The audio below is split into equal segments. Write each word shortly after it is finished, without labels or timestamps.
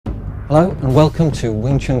Hello and welcome to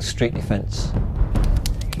Wing Chun Street Defence.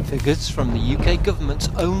 Figures from the UK government's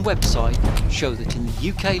own website show that in the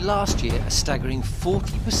UK last year a staggering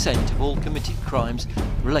 40% of all committed crimes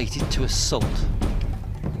related to assault.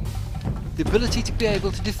 The ability to be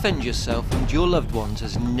able to defend yourself and your loved ones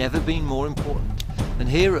has never been more important, and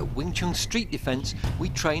here at Wing Chun Street Defence we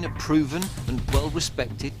train a proven and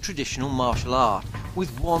well-respected traditional martial art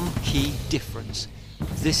with one key difference.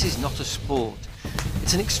 This is not a sport.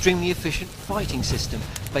 It's an extremely efficient fighting system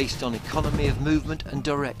based on economy of movement and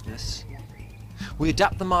directness. We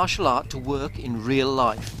adapt the martial art to work in real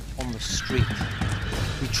life, on the street.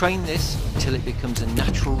 We train this until it becomes a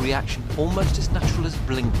natural reaction, almost as natural as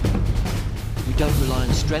blinking. We don't rely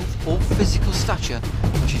on strength or physical stature,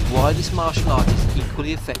 which is why this martial art is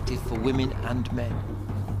equally effective for women and men.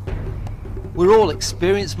 We're all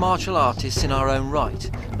experienced martial artists in our own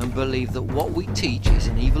right and believe that what we teach is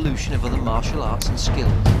an evolution of other martial arts and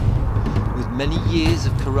skills. With many years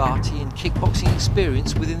of karate and kickboxing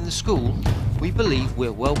experience within the school, we believe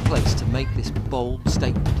we're well placed to make this bold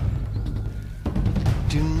statement.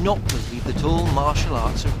 Do not believe that all martial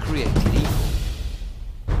arts are created equal.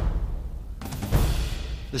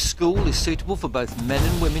 The school is suitable for both men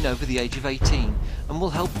and women over the age of 18 and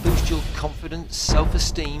will help boost your confidence,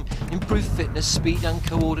 self-esteem, improve fitness, speed and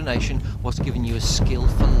coordination whilst giving you a skill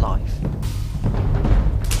for life.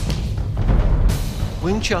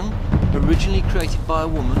 Wing Chun, originally created by a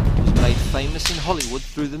woman, was made famous in Hollywood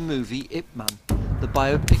through the movie Ip Man, the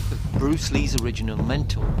biopic of Bruce Lee's original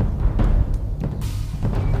mentor.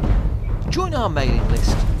 Join our mailing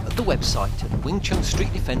list at the website at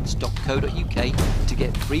wingchunstreetdefence.co.uk to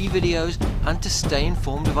get free videos and to stay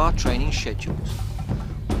informed of our training schedules.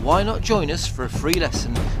 Why not join us for a free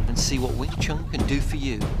lesson and see what Wing Chun can do for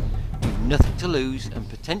you? You've nothing to lose and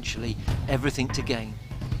potentially everything to gain.